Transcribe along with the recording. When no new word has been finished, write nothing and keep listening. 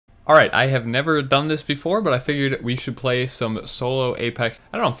Alright, I have never done this before, but I figured we should play some solo Apex.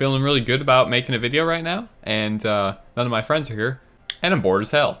 I don't know, I'm feeling really good about making a video right now, and none of my friends are here, and I'm bored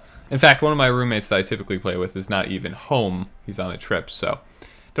as hell. In fact, one of my roommates that I typically play with is not even home. He's on a trip, so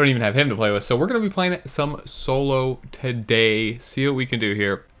don't even have him to play with. So we're going to be playing some solo today, see what we can do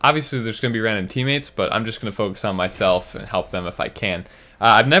here. Obviously, there's going to be random teammates, but I'm just going to focus on myself and help them if I can.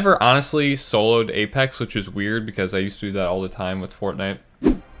 I've never honestly soloed Apex, which is weird because I used to do that all the time with Fortnite.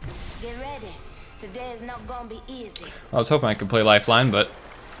 Get ready. Today is not gonna be easy. I was hoping I could play Lifeline, but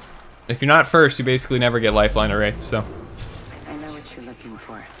if you're not first, you basically never get Lifeline or Wraith, so. I know what you're looking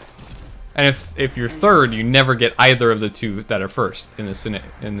for. And if you're third, you never get either of the two that are first in this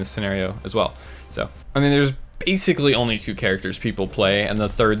scenario as well. So, I mean, there's basically only two characters people play, and the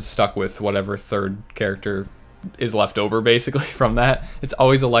third's stuck with whatever third character is left over, basically, from that. It's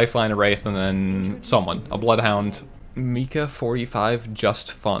always a Lifeline, a Wraith, and then someone. A Bloodhound. Mika 45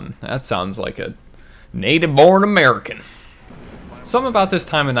 just fun. That sounds like a native-born American. Something about this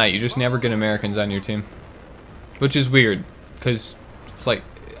time of night, you just never get Americans on your team. Which is weird, because it's like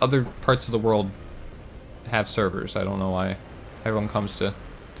other parts of the world have servers. I don't know why everyone comes to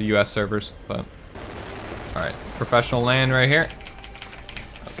the US servers, but... Alright, professional land right here.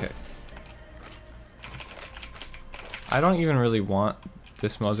 Okay. I don't even really want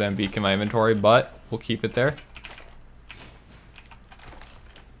this Mozambique in my inventory, but we'll keep it there.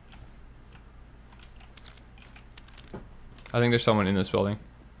 I think there's someone in this building.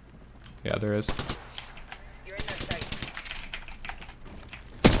 Yeah, there is. You're in that site.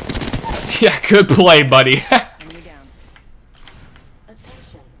 Yeah, good play, buddy. Attention.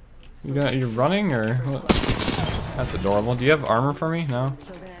 You're running or what? That's adorable. Do you have armor for me? No.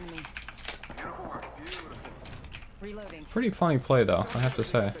 Reloading. Pretty funny play though, I have to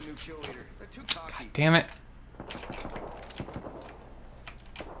say. God damn it.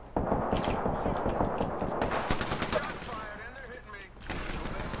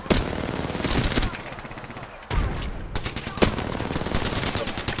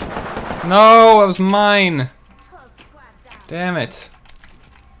 No, that was mine. Damn it.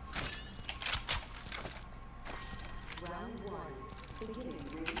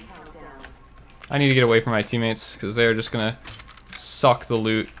 I need to get away from my teammates because they're just gonna suck the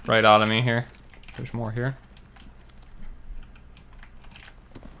loot right out of me here. There's more here.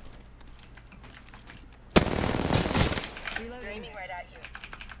 Reloading. Right at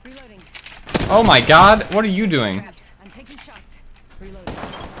you. Reloading. Oh my god, what are you doing? I'm taking shots. Reloading.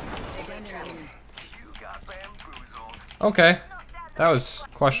 Okay, that was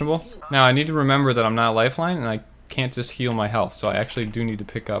questionable. Now I need to remember that I'm not lifeline and I can't just heal my health, so I actually do need to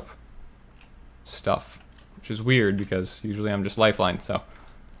pick up stuff, which is weird because usually I'm just lifeline, so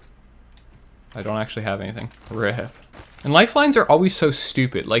I don't actually have anything. RIP. And lifelines are always so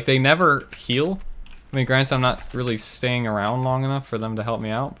stupid, like they never heal. I mean, granted, I'm not really staying around long enough for them to help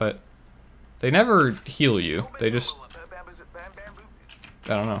me out, but they never heal you. They just,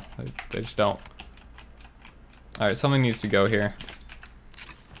 I don't know, they just don't. Alright, something needs to go here.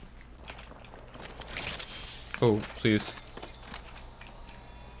 Oh, please.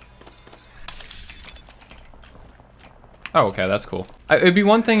 Oh, okay, that's cool. It'd be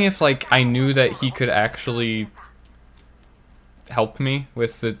one thing if, like, I knew that he could actually help me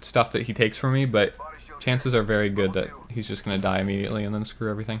with the stuff that he takes from me, but chances are very good that he's just gonna die immediately and then screw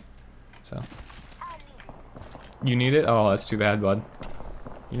everything. So. You need it? Oh, that's too bad, bud.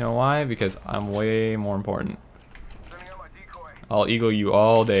 You know why? Because I'm way more important. I'll eagle you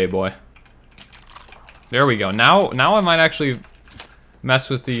all day, boy. There we go. Now I might actually mess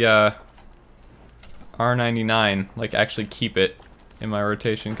with the R99, like actually keep it in my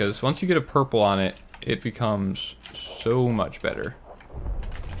rotation, because once you get a purple on it, it becomes so much better.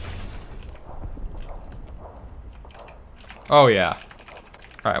 Oh yeah.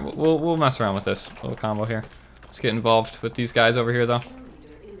 All right, we'll mess around with this little combo here. Let's get involved with these guys over here, though.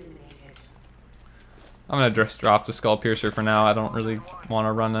 I'm gonna just drop the Skull Piercer for now. I don't really want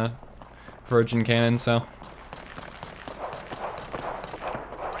to run a Virgin Cannon, so.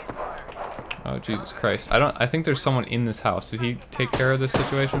 Oh Jesus Christ! I think there's someone in this house. Did he take care of this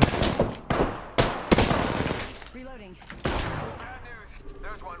situation? Reloading.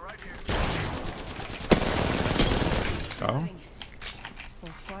 There's one right here. Oh.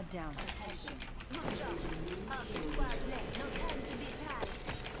 Full squad down.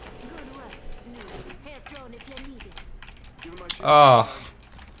 Oh.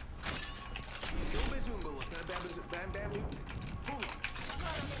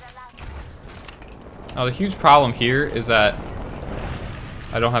 Now the huge problem here is that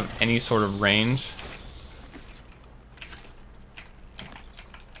I don't have any sort of range.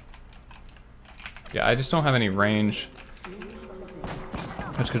 Yeah, I just don't have any range.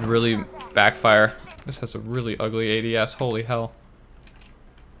 Which could really backfire. This has a really ugly ADS, holy hell.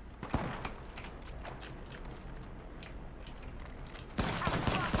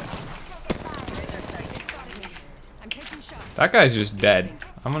 That guy's just dead.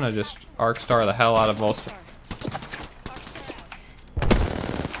 I'm gonna just arc star the hell out of both.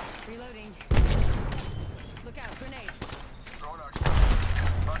 Reloading. Look out, grenade.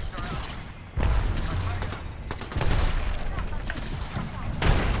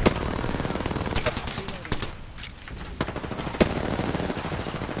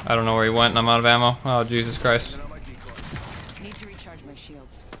 I don't know where he went and I'm out of ammo. Oh, Jesus Christ. Need to recharge my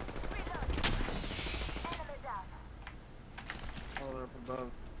shields.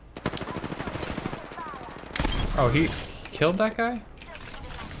 Oh, he killed that guy?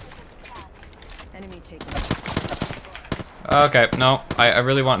 Enemy taken. Okay, no. I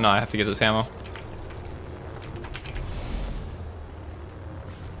really want... No, I have to get this ammo.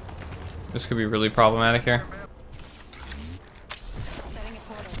 This could be really problematic here. Setting a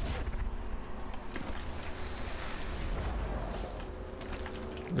portal.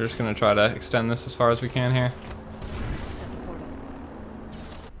 We're just gonna try to extend this as far as we can here. Set the portal.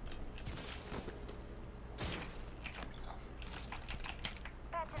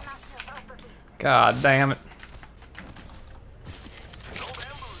 God damn it.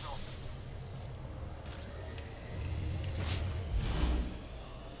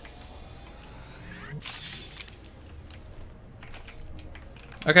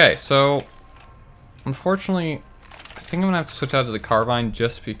 Okay, so unfortunately, I think I'm gonna have to switch out to the carbine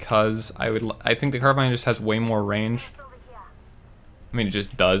just because I think the carbine just has way more range. I mean, it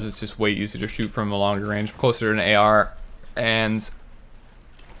just does. It's just way easier to shoot from a longer range, closer to an AR, and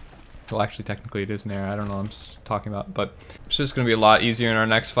well, actually, technically, it is an AR. I don't know. I'm just talking about, but it's just gonna be a lot easier in our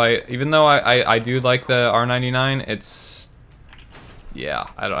next fight. Even though I do like the R99, it's yeah.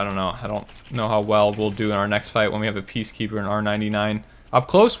 I don't know. I don't know how well we'll do in our next fight when we have a Peacekeeper and R99. Up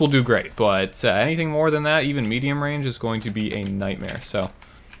close, we'll do great, but anything more than that, even medium range, is going to be a nightmare. So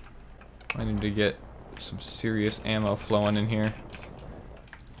I need to get some serious ammo flowing in here.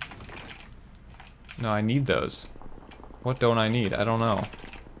 No, I need those. What don't I need? I don't know.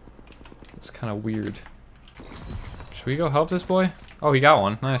 It's kind of weird. Should we go help this boy? Oh, he got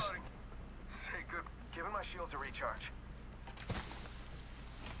one. Nice. Hey, good. Giving my shields a recharge.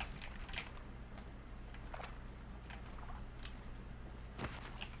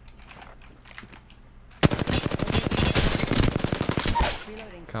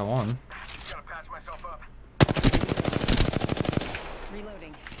 Reloading. Got one. Gotta patch myself up.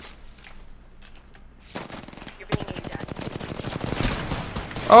 Reloading.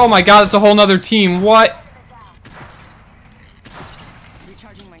 Oh my god, it's a whole nother team. What?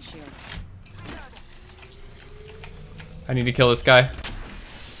 Recharging my shields. I need to kill this guy.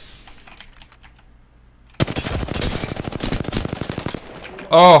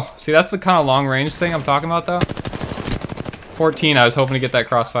 Oh, see, that's the kind of long range thing I'm talking about, though. 14, I was hoping to get that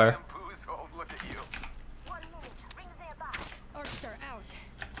crossfire. Boozled, look at you. 1 minute. Rings nearby. Arc star out.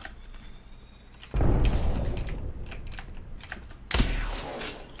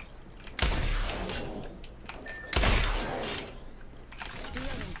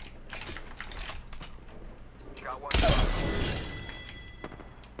 Reloading. Got one.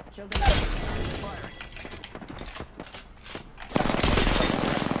 Killed him.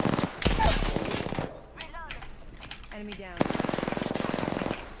 Reloading. Enemy down.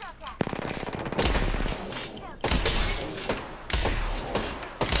 Shot at.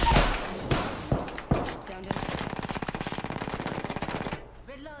 Down to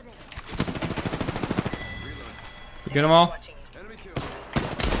Reloading. You get them all? Enemy kill.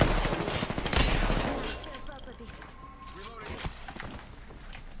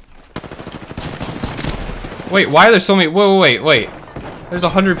 Wait, why are there so many? Wait. There's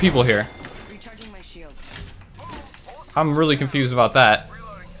 100 people here. recharging my shields. I'm really confused about that.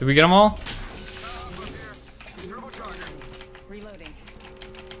 Did we get them all? Reloading.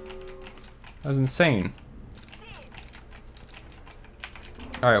 That was insane.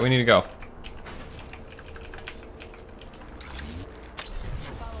 Alright, we need to go. Follow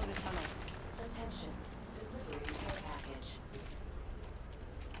the tunnel. Attention. Delivery care package.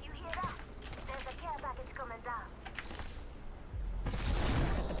 You hear that? There's a care package coming down.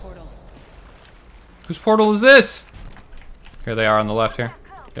 Set the portal. Whose portal is this? Here they are on the left here.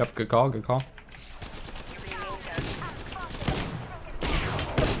 Yep, good call, good call. Recharging my shields.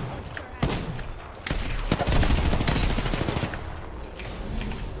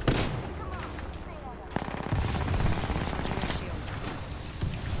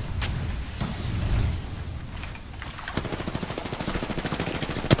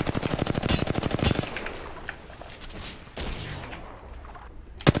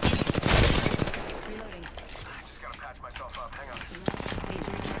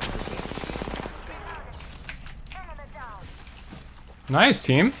 Nice,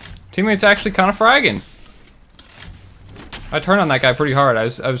 team. Teammate's actually kind of fragging. I turned on that guy pretty hard. I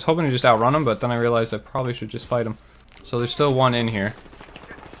was hoping to just outrun him, but then I realized I probably should just fight him. So there's still one in here.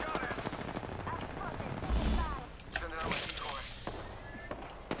 Send out a decoy.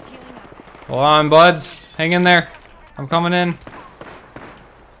 Healing up. Hold on, buds. Hang in there. I'm coming in.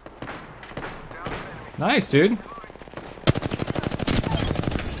 Nice, dude. Only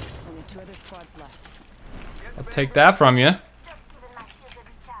 2 other squads left. I'll take that from you. Just giving my shield a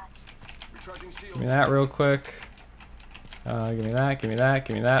recharge. Recharging shield. Give me that real quick. Give me that, give me that,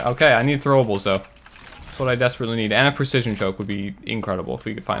 give me that. Okay, I need throwables, though. That's what I desperately need. And a precision choke would be incredible if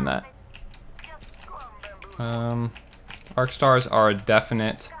we could find that. Just go on, bamboo. Arc stars are a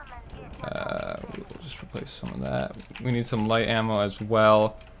definite. Come and get your We'll just replace some of that. We need some light ammo as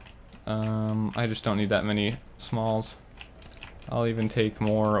well. I just don't need that many smalls. I'll even take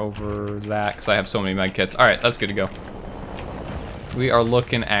more over that because I have so many med kits. All right, that's good to go. We are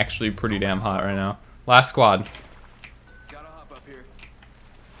looking actually pretty damn hot right now. Last squad. Gotta hop up here.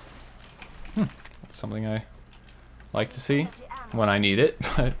 That's something I like to see when I need it,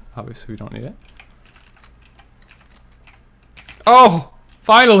 but obviously we don't need it. Oh,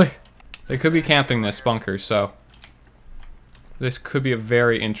 finally! They could be camping this bunker, so this could be a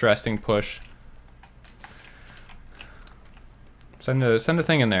very interesting push. Send a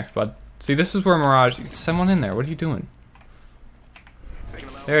thing in there, bud. See, this is where Mirage. Send one in there. What are you doing?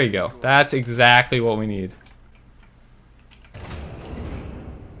 There you go. That's exactly what we need.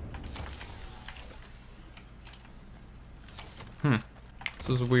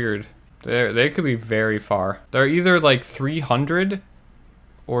 This is weird. They could be very far. They're either like 300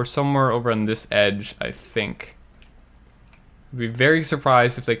 or somewhere over on this edge, I think. I'd be very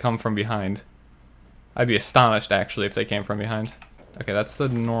surprised if they come from behind. I'd be astonished, actually, if they came from behind. Okay, that's the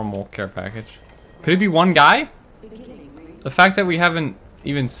normal care package. Could it be one guy? The fact that we haven't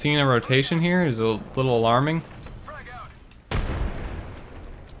even seen a rotation here is a little alarming. Frag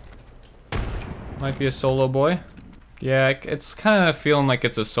out. Might be a solo boy. Yeah, it's kind of feeling like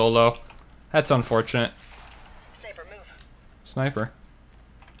it's a solo. That's unfortunate. Sniper, move. Sniper.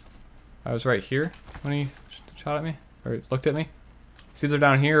 I was right here when he shot at me, or looked at me. It's either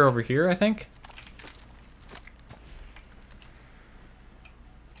down here or over here, I think.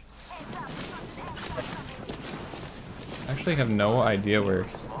 I actually have no idea where.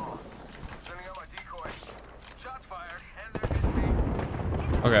 Sending out my decoy. Shots fired, and they're hitting me.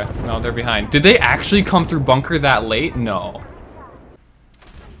 Okay, no, they're behind. Did they actually come through bunker that late? No.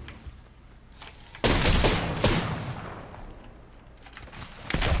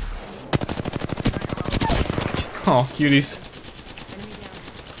 Oh, cuties.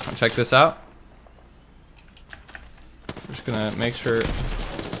 I'll check this out. Just gonna make sure.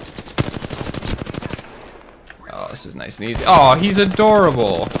 Oh, this is nice and easy. Oh, he's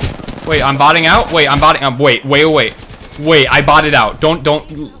adorable. Wait, I'm botting out? Wait, I'm botting. Wait. Wait, I botted out. Don't.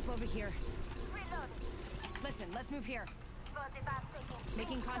 Help over here. Listen, let's move here. 45 seconds.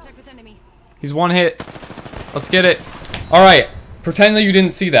 Making contact with enemy. He's one hit. Let's get it. All right. Pretend that you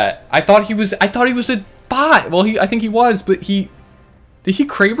didn't see that. I thought he was a bot. Well, I think he was, but did he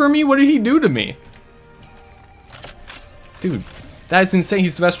Kraber me? What did he do to me? Dude, that is insane.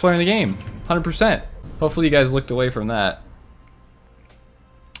 He's the best player in the game. 100%. Hopefully you guys looked away from that.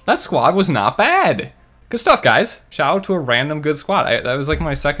 That squad was not bad. Good stuff, guys. Shout out to a random good squad. That was like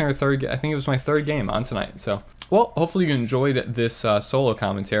my second or third. I think it was my third game on tonight. So, well, hopefully you enjoyed this solo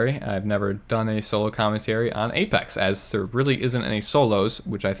commentary. I've never done a solo commentary on Apex, as there really isn't any solos,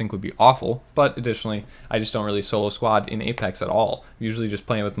 which I think would be awful. But additionally, I just don't really solo squad in Apex at all. Usually just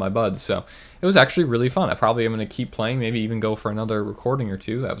playing with my buds. So it was actually really fun. I probably am going to keep playing, maybe even go for another recording or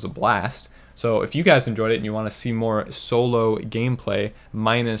two. That was a blast. So if you guys enjoyed it and you want to see more solo gameplay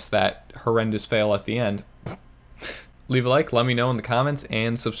minus that horrendous fail at the end, leave a like, let me know in the comments,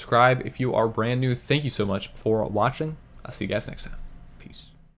 and subscribe if you are brand new. Thank you so much for watching. I'll see you guys next time.